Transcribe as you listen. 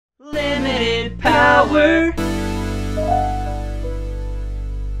unlimited power.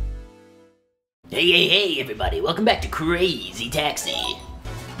 Hey, everybody. Welcome back to Crazy Taxi.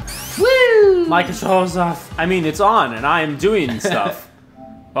 Woo! My control's off. I mean, it's on, and I am doing stuff.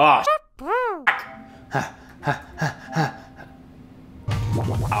 Oh,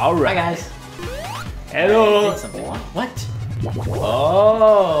 alright. Hi, guys. Hello. I did something. What?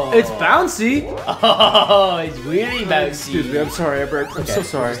 Oh. It's bouncy. Oh, it's really bouncy. Excuse me, I'm sorry, Albert. I'm so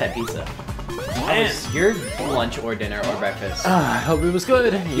sorry. I just had pizza. How was your lunch or dinner or breakfast? I hope it was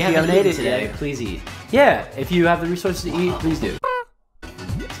good. If You haven't ate it today. Yet. Please eat. Yeah, if you have the resources to eat, please do.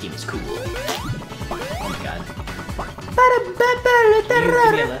 This game is cool. Oh my god. Can you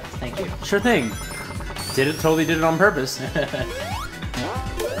give me a lift? Thank you. Sure thing. Totally did it on purpose.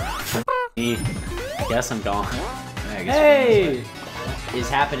 Me. I guess I'm gone. Hey! What is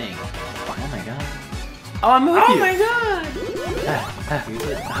happening? Oh my god. Oh, I'm with you. Oh my god!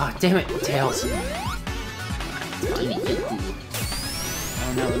 Oh, damn it, Tails. Oh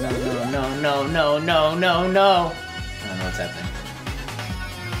no. I don't know what's happening.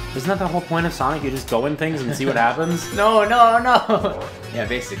 Isn't that the whole point of Sonic? You just go in things and see what happens? No! Yeah,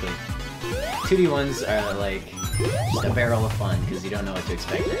 basically. 2D ones are like just a barrel of fun because you don't know what to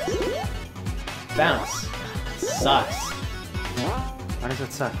expect next. Bounce. Sucks. Why does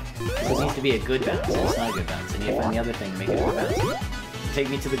that suck? Because it needs to be a good bounce, and it's not a good bounce. And you find the other thing to make it a good bounce. Take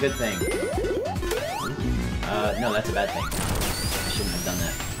me to the good thing. No, that's a bad thing. I shouldn't have done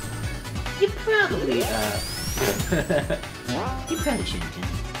that. You probably, you probably shouldn't have.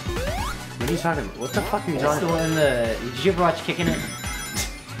 What are you talking about? What the fuck are you That's talking the about? one, did you ever watch Kicking It?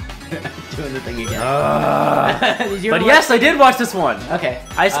 Doing the thing again. Did you ever But watch yes, I did watch this one. Okay.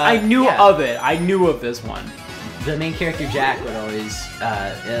 I knew yeah. of it. I knew of this one. The main character Jack would always,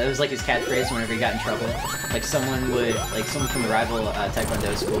 it was like his catchphrase whenever he got in trouble. Like someone from the rival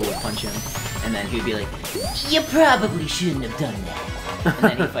Taekwondo school would punch him, and then he would be like, "You probably shouldn't have done that." And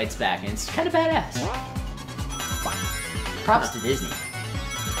then he fights back, and it's kind of badass. Props to Disney.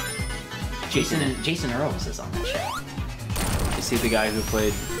 Jason Earls is on that show. You see the guy who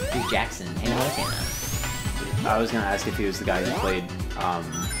played... Who's Jackson? Hannah Montana. I was gonna ask if he was the guy who played,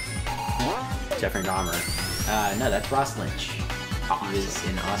 Jeffrey Dahmer. No, that's Ross Lynch. He was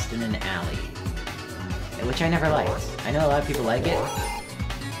in Austin and Alley. Which I never liked. I know a lot of people like it.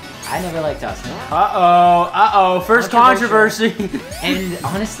 I never liked Austin. Uh-oh. First controversy. And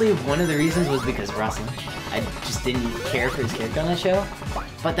honestly, one of the reasons was because of Ross Lynch. I just didn't care for his character on that show.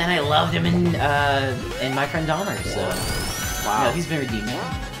 But then I loved him in My Friend Dahmer, so... Wow. No, he's been redeemed.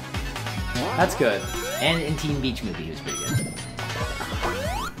 That's good. And in Teen Beach Movie, he was pretty good.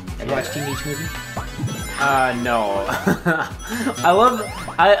 Ever watched Teen Beach Movie? No.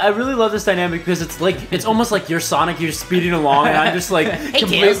 I really love this dynamic because it's almost like you're Sonic, you're speeding along, and I'm just like Hey,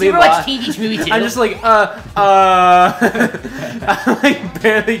 completely Tails, you ever watch Teen Beach Movie too? I'm just like, I'm like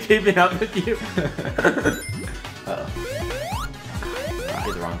barely keeping up with you. Uh-oh. I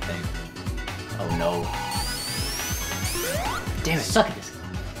did the wrong thing. Oh no. Damn it, suck at this.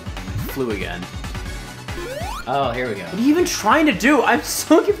 Flew again. Oh, here we go. What are you even trying to do? I'm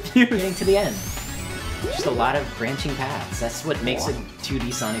so confused. Getting to the end. Just a lot of branching paths. That's what makes a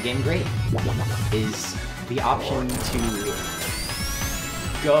 2D Sonic game great. Is the option to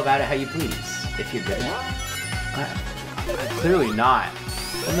go about it how you please, if you're good at it. Clearly not.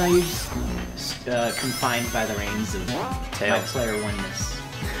 Well, no, you're just confined by the reins of my player oneness.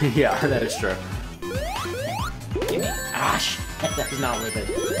 Yeah, that is true. Give me. Gosh, that was not worth it.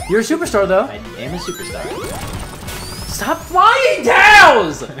 You're a superstar, though. I am a superstar. Stop flying,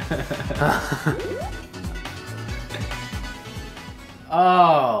 Tails!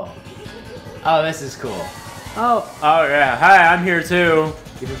 Oh, this is cool. Oh yeah. Hi, I'm here too.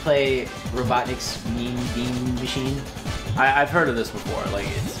 You ever play Robotnik's Mean Bean Machine? I've heard of this before. Like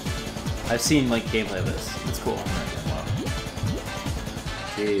I've seen like gameplay of this. It's cool.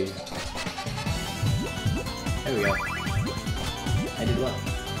 Gee. There we go. I did well.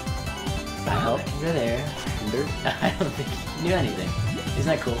 You're there. I don't think you knew anything. Isn't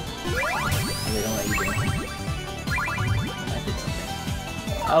that cool? They don't let you do. I did something.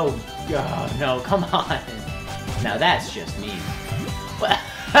 Oh, no, come on. Now that's just mean. Wait,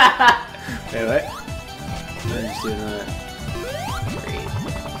 what? I'm just doing that. Great.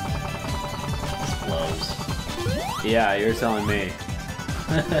 This blows. Yeah, you're telling me.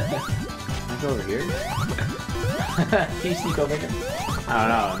 Can I go over here? Can you sneak over here? I don't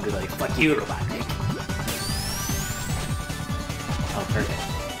know. I'm just like, fuck you, Robotnik. Oh, perfect.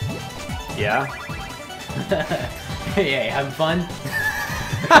 Yeah? Yeah, you having fun?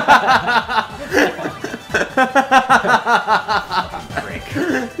 Frick.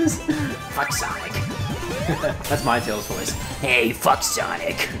 Fuck Sonic. That's my Tails voice. Hey, fuck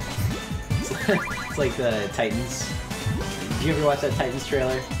Sonic. It's like the Titans. Did you ever watch that Titans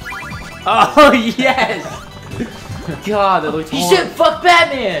trailer? Oh, yes! God, that looked He said, fuck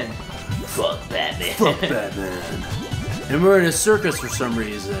Batman! Fuck Batman. Fuck Batman. And we're in a circus for some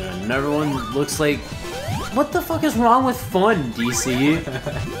reason, and everyone looks like... What the fuck is wrong with fun, DC?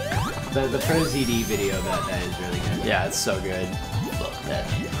 The Pro ZD video about that is really good. Yeah, it's so good. Fuck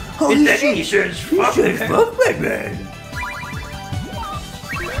Batman. Holy shit, he says fuck Batman!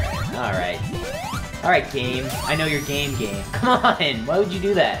 Alright. Alright, game. I know your game. Come on! Why would you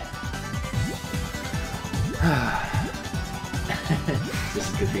do that? This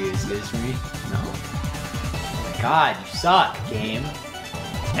is good for you, as good as for me? No. Oh my god, you suck, game.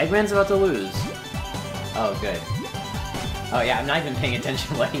 Eggman's about to lose. Oh, good. Oh yeah, I'm not even paying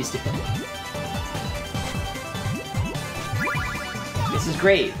attention to what he's doing. This is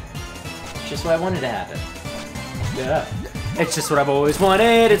great. It's just what I wanted to happen. Yeah. It's just what I've always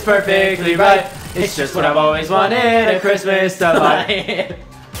wanted, it's perfectly right. It's just what I've always wanted, a Christmas delight.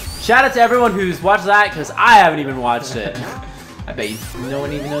 Shout out to everyone who's watched that, because I haven't even watched it. I bet no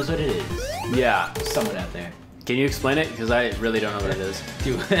one even knows what it is. Yeah. Someone out there. Can you explain it? Because I really don't know what it is.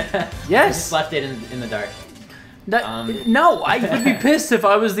 Yes! I just left it in the dark. No, I would be pissed if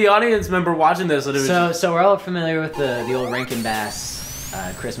I was the audience member watching this. And it was so we're all familiar with the old Rankin Bass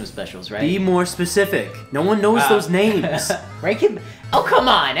Christmas specials, right? Be more specific. No one knows those names. Rankin... Oh, come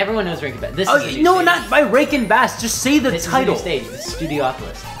on! Everyone knows Rankin Bass. This is a new no, stage. not by Rankin Bass. Just say the title. This is a new stage. This is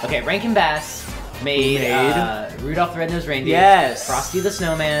Studiopolis. Okay, Rankin Bass made Rudolph the Red-Nosed Reindeer. Yes. Frosty the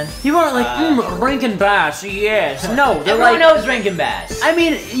Snowman. You aren't like, Rankin Bass, yes. No, they're Everyone like... knows Rankin Bass. I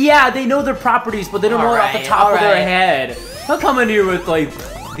mean, yeah, they know their properties, but they don't know it off the top of their head. They'll come in here with, like...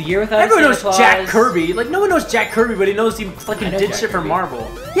 The Year Without Everyone knows Santa Claus. Jack Kirby. Like, no one knows Jack Kirby, but he knows he fucking did Jack shit for Kirby.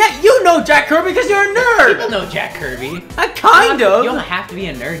 Marvel. Yeah, you know Jack Kirby because you're a nerd! People know Jack Kirby. Kind of. You don't have to be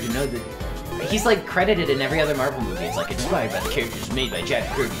a nerd to know that. He's like credited in every other Marvel movie. It's like inspired by the characters made by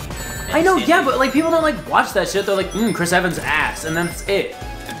Jack Kirby. I know, yeah, but like people don't like watch that shit. They're like, Chris Evans' ass, and that's it.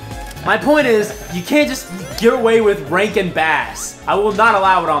 My point is, you can't just get away with Rankin Bass. I will not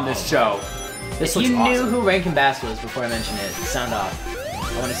allow it on this show. This If you looks knew awesome. who Rankin Bass was before I mentioned it, sound off.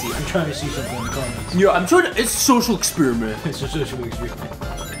 I want to see. I'm trying to see something in the comments. Yeah, I'm trying to. It's a social experiment. It's a social experiment.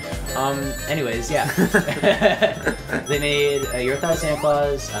 Anyways, yeah. They made A Year Without Santa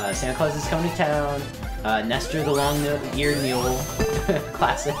Claus, Santa Claus is Coming to Town, Nestor the Long-Eared Mule,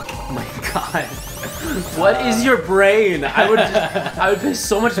 classic. Oh my god. What is your brain? I would pay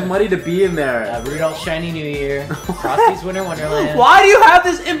so much money to be in there. Rudolph's Shiny New Year, Frosty's Winter Wonderland. Why do you have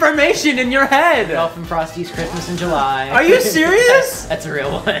this information in your head? Rudolph and Frosty's Christmas in July. Are you serious? That's a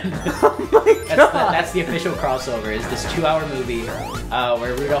real one. Oh my god. That's the official crossover, is this 2-hour movie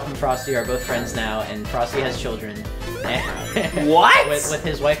where Rudolph and Frosty are both friends now, and Frosty has children. What? With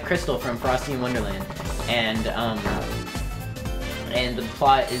his wife Crystal from Frosty in Wonderland. And the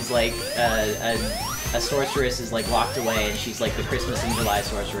plot is like a sorceress is like locked away, and she's like the Christmas in July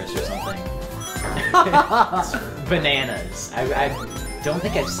sorceress or something. It's bananas. I don't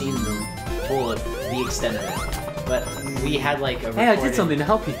think I've seen the extent of it, but we had like a Hey, I did something to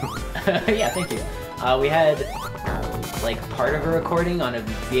help you. yeah, thank you. We had like part of a recording on a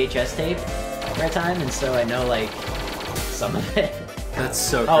VHS tape for a time, and so I know like some of it. That's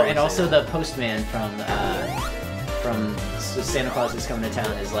so crazy. Oh, and also the postman from Santa Claus is Coming to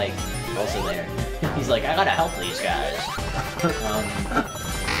Town is like also there. He's like, I gotta help these guys.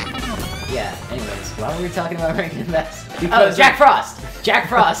 Yeah. Anyways, while we were talking about Rankin Bass, Jack Frost. Jack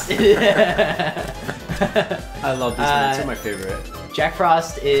Frost. I love these ones. They're my favorite. Jack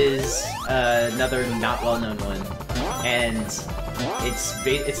Frost is another not well-known one, and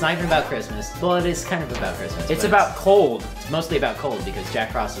it's not even about Christmas. Well, it is kind of about Christmas. It's about cold. It's mostly about cold because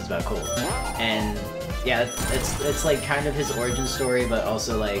Jack Frost is about cold, and yeah, it's like kind of his origin story, but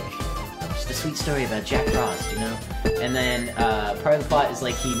also like just a sweet story about Jack Frost, you know. And then part of the plot is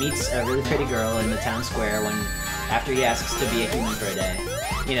like he meets a really pretty girl in the town square after he asks to be a human for a day.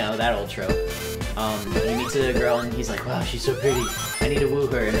 You know, that old trope. He meets a girl and he's like, wow, she's so pretty. I need to woo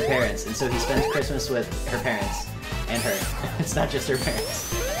her and her parents. And so he spends Christmas with her parents and her. It's not just her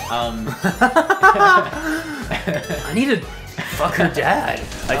parents. I need to fuck her dad,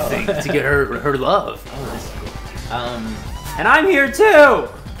 I think, to get her love. Oh, that's cool. And I'm here too!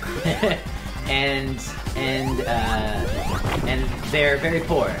 and they're very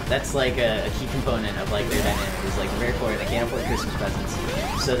poor. That's like a key component of like their dynamic. Is like they're very poor. They can't afford Christmas presents,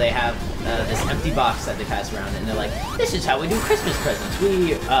 so they have this empty box that they pass around, and they're like, "This is how we do Christmas presents.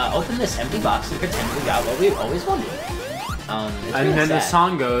 We open this empty box and pretend we got what we always wanted." It's And really then the sad.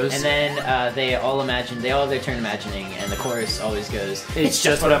 song goes. And then they all have their turn imagining, and the chorus always goes, It's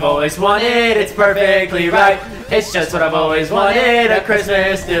just what I've always wanted, it's perfectly right. It's just what I've always wanted, a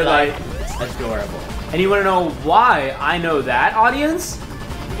Christmas delight. It's adorable. And you want to know why I know that, audience?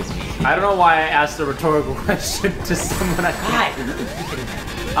 Because me. I don't know why I asked a rhetorical question to someone I Hi.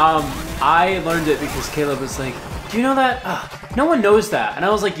 I learned it because Caleb was like, do you know that? No one knows that. And I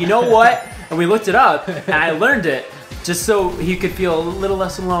was like, you know what? And we looked it up, and I learned it just so he could feel a little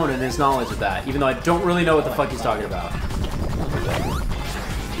less alone in his knowledge of that, even though I don't really know what the fuck he's talking about.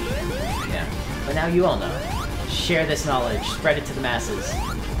 Yeah. But now you all know. Share this knowledge. Spread it to the masses.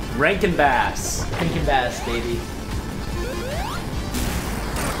 Rankin Bass. Rankin Bass, baby.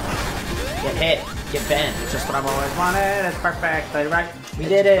 Get hit. Get bent. It's just what I've always wanted. It's perfect. Right? We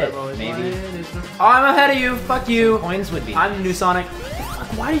did it. Maybe. Oh, I'm ahead of you. Fuck you. Coins would be. I'm the new Sonic. Fuck,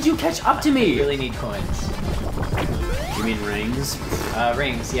 why did you catch up to me? You really need coins. You mean rings?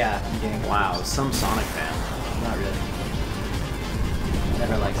 Rings, yeah. I'm getting Wow, some Sonic fan. Not really.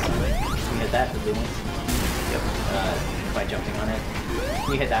 Never liked Sonic. Can you hit that? The blue ones? Yep. By jumping on it.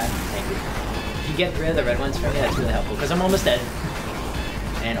 Can you hit that? Thank you. If you get rid of the red ones for me, that's really helpful, because I'm almost dead.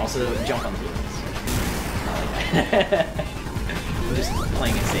 And also, jump on the blue ones. Not like that. I'm just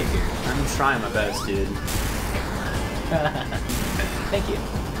playing it safe here. I'm trying my best, dude. Thank you.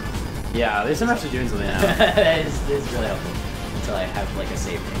 Yeah, at least I'm actually doing something now. That is really helpful. Until I have like a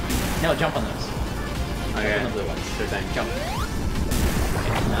save thing. No, jump on those. Okay. Jump on the blue ones. Sure thing. Jump.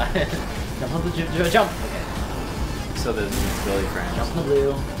 Okay. Jump on the jump. Okay. So there's Billy friends. Jump on the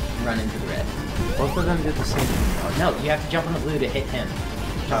blue. Run into the red. Both of them did the same thing. Oh, no, you have to jump on the blue to hit him.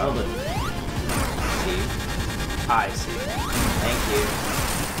 Jump on the blue. See? I see. Thank you.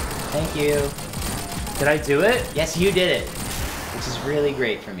 Thank you. Did I do it? Yes, you did it. Which is really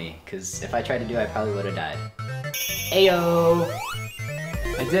great for me, because if I tried to do it, I probably would have died. Ayo!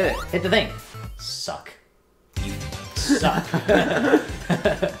 I did it. Hit the thing. Suck. You suck.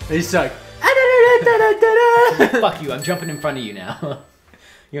 They suck. Fuck you, I'm jumping in front of you now.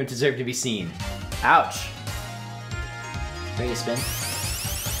 You don't deserve to be seen. Ouch. Ready to spin?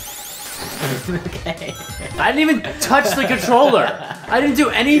 Okay. I didn't even touch the controller. I didn't do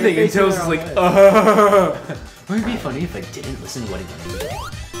anything You're until it was facing like, the Wouldn't it be funny if I didn't listen to what he wanted to do?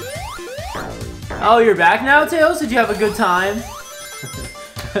 Oh, you're back now, Tails? Did you have a good time?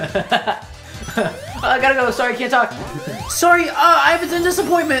 Oh, I gotta go. Sorry, can't talk. Sorry, I have a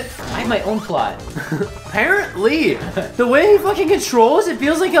disappointment. I have my own plot. Apparently. The way he fucking controls, it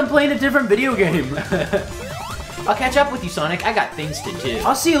feels like I'm playing a different video game. I'll catch up with you, Sonic. I got things to do.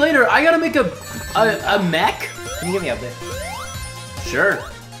 I'll see you later. I gotta make a mech? Can you get me up there? Sure.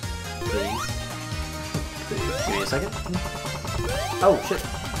 Please. Please. Give me a second. Oh, shit.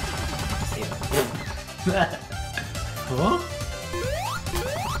 Huh?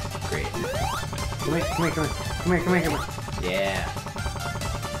 Great. Come here, come here, come here. Come here, come here, come here. Yeah.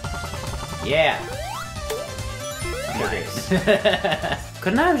 Yeah. Nice.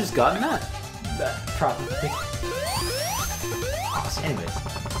 Couldn't I have just gotten that? Probably. Awesome. Anyways.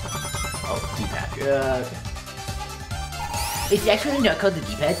 Oh, D-pad. Okay. It's actually not called the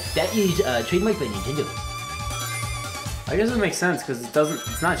D-pad. That is trademarked by Nintendo. I guess it makes sense because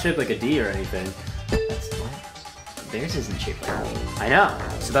it's not shaped like a D or anything. That's what? Theirs isn't shaped like a D. I know.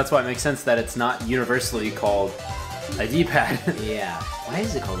 So that's why it makes sense that it's not universally called a D-pad. Yeah. Why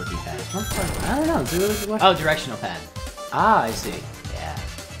is it called a D-pad? I don't know. Dude, Oh, directional pad. Ah, I see. Yeah.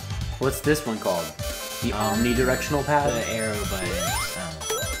 What's this one called? The omnidirectional pad? The arrow buttons.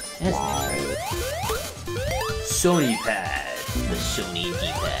 That's right. Sony pad. The Sony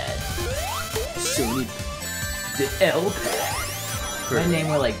D-pad. Sony. The L pad. If my name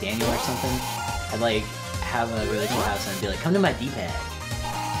were like Daniel or something, I'd like have a really cool house and I'd be like, come to my D-pad.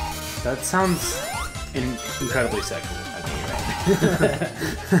 That sounds incredibly sexual. Okay,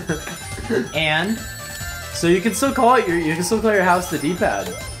 you're right. And so you can still call it you can still call your house the D-pad.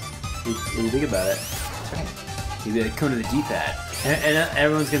 If you think about it. that's right. You'd be like, come to the D-pad. And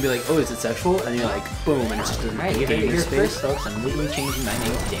everyone's gonna be like, oh, is it sexual? And you're like, boom, and it's just a Right, you're gamer here space. first, folks. I'm legally changing my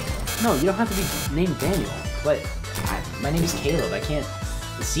name to Daniel. No, you don't have to be named Daniel. But my name is Caleb. I can't.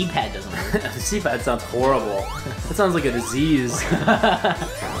 The C-pad doesn't work. The C-pad sounds horrible. That sounds like a disease.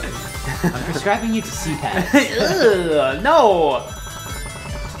 I'm prescribing you to C-pad. Ugh, no!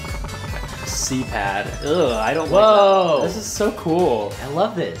 C-pad. Ugh, I don't Whoa. like that. This is so cool. I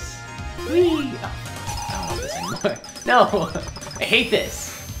love this. Whee! Oh, I don't love this anymore. No! I hate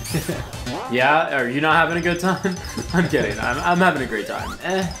this! Yeah? Are you not having a good time? I'm kidding. I'm having a great time.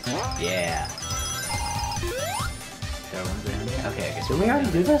 Yeah. There are ones down here? Okay, I guess Did we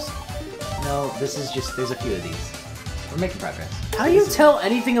already do this? No, this is just, there's a few of these. We're making progress. How do you tell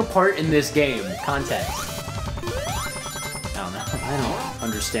anything apart in this game? Context. I don't know. I don't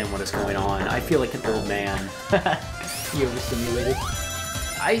understand what is going on. I feel like an old man. You overstimulated?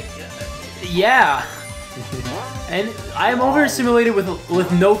 Yeah. And I'm overstimulated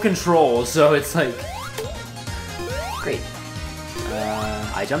with no control, so it's like... Great.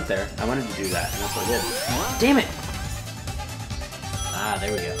 I jumped there. I wanted to do that, and that's what I did. Damn it! Ah,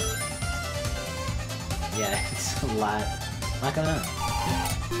 there we go. Yeah, it's a lot going on.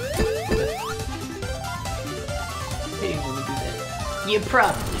 Hey, you want to do that? You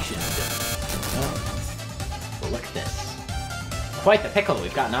probably shouldn't have done it. Oh. Well, look at this. Quite the pickle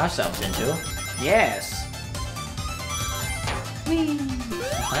we've gotten ourselves into. Yes. Whee!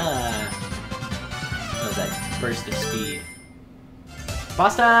 Ah. What was that? Burst of speed.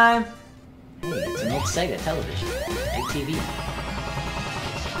 Boss time! Hey, it's an old Sega television. Egg TV.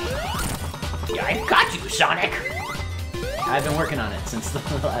 Yeah, I got you, Sonic! I've been working on it since the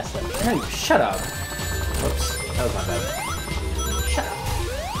last episode. Hey, shut up. Whoops. That was my bad. Shut up.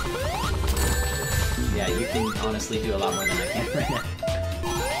 Yeah, you can honestly do a lot more than I can right now.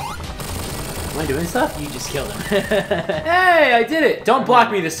 Am I doing stuff? You just killed him. Hey, I did it! Don't block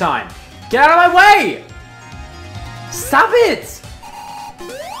me this time! Get out of my way! Stop it!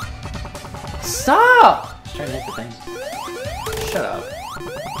 Stop! Just trying to hit the thing. Shut up.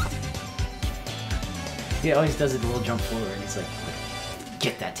 He always does a little jump forward, and he's like,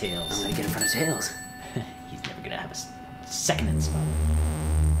 get that, Tails. I'm gonna get in front of Tails. He's never gonna have a second in the spot.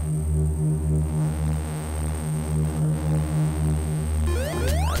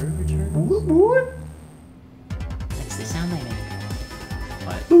 That's the sound I make.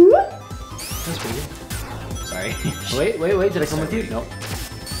 What? That's pretty good. Sorry. Wait, did I come with you? Nope.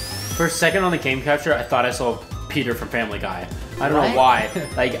 For a second on the game capture, I thought I saw Peter from Family Guy. I don't know why.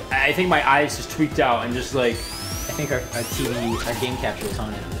 Like, I think my eyes just tweaked out and just like... I think our game capture was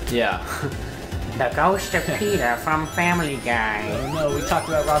on it. Yeah. The ghost of Peter from Family Guy. Oh no, we talked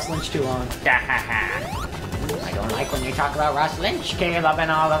about Ross Lynch too long. I don't like when you talk about Ross Lynch, Caleb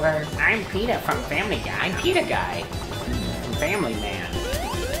and Oliver. I'm Peter from Family Guy. I'm Peter Guy. From Family Man.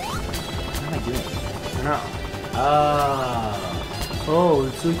 What am I doing? I don't know. Oh,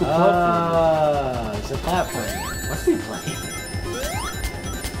 it's like a platform. It's a platform. What's he playing?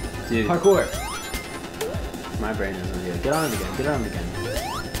 Dude. Parkour. My brain isn't good. Get on it again. Get on it again.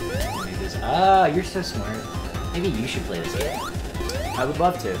 Ah, you're so smart. Maybe you should play this game. I would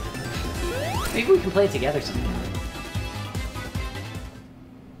love to. Maybe we can play it together sometime.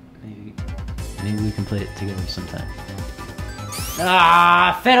 Maybe we can play it together sometime.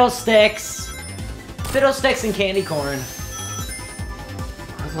 Ah, fiddlesticks! Fiddlesticks and candy corn.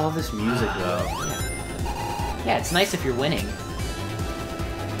 I love this music though. Yeah, it's nice if you're winning.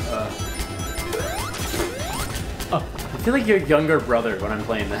 I feel like your younger brother when I'm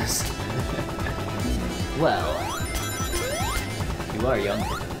playing this. Well, you are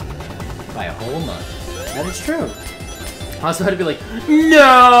younger. By a whole month. That is true. I also had to be like,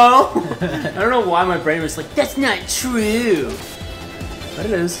 no! I don't know why my brain was like, that's not true! But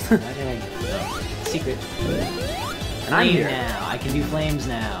it is. Why did I... No. Secret. And I'm here. now. I can do flames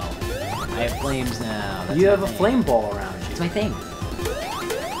now. I have flames now. That's You my have a thing. flame ball around you. It's my thing.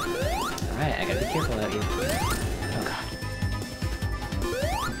 Alright, I gotta be careful out here. Oh god.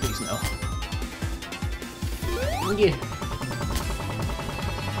 Please no. Yeah.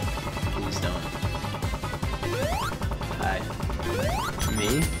 Please don't. Hi. Me?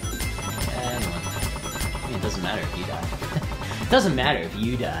 Anyone. I mean, it doesn't matter if you die. It doesn't matter if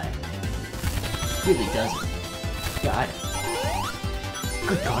you die. It really doesn't. God.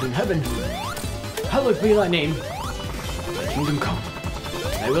 Good God in heaven. Hallowed be thy name. Thy kingdom come.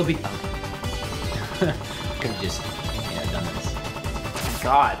 I will be... Oh. Could have just, done this.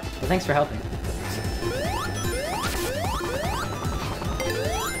 God. Well, thanks for helping.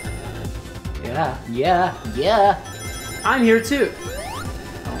 Yeah. I'm here too.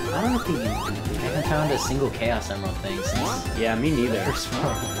 Oh, I don't think I haven't found a single Chaos Emerald thing since... Yeah, me neither. First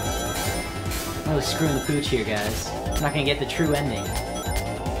one. I was screwing the pooch here, guys. I'm not gonna get the true ending.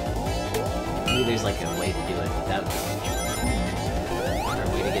 Maybe there's like a way to do it without the true ending. Or a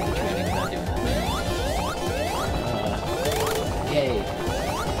way to get the true ending without doing that. Yay.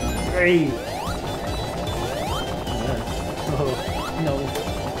 Hey. Oh, no.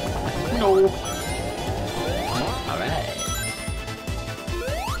 Alright.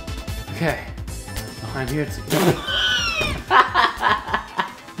 Okay. I'm here to...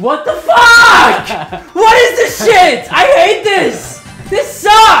 What the fuck? What is this shit? I hate this! This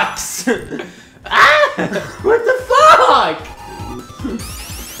sucks! What the fuck?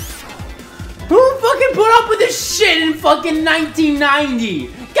 Who fucking fucking put up with this shit in fucking 1990.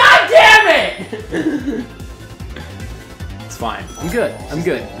 God damn it! It's fine. I'm good. I'm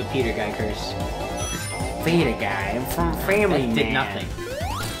good. The Peter guy curse. Peter guy, I'm from Family Man. Did nothing.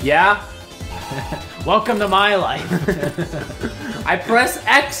 Yeah? Welcome to my life. I press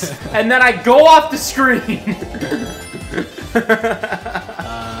X and then I go off the screen.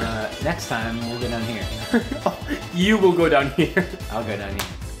 Next time we'll go down here. You will go down here. I'll go down here.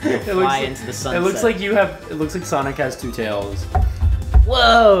 You'll fly into the sunset. It looks like you have. It looks like Sonic has 2 tails.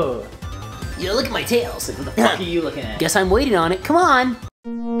 Whoa! Yo, look at my tails. Like, what the fuck are you looking at? Guess I'm waiting on it. Come on.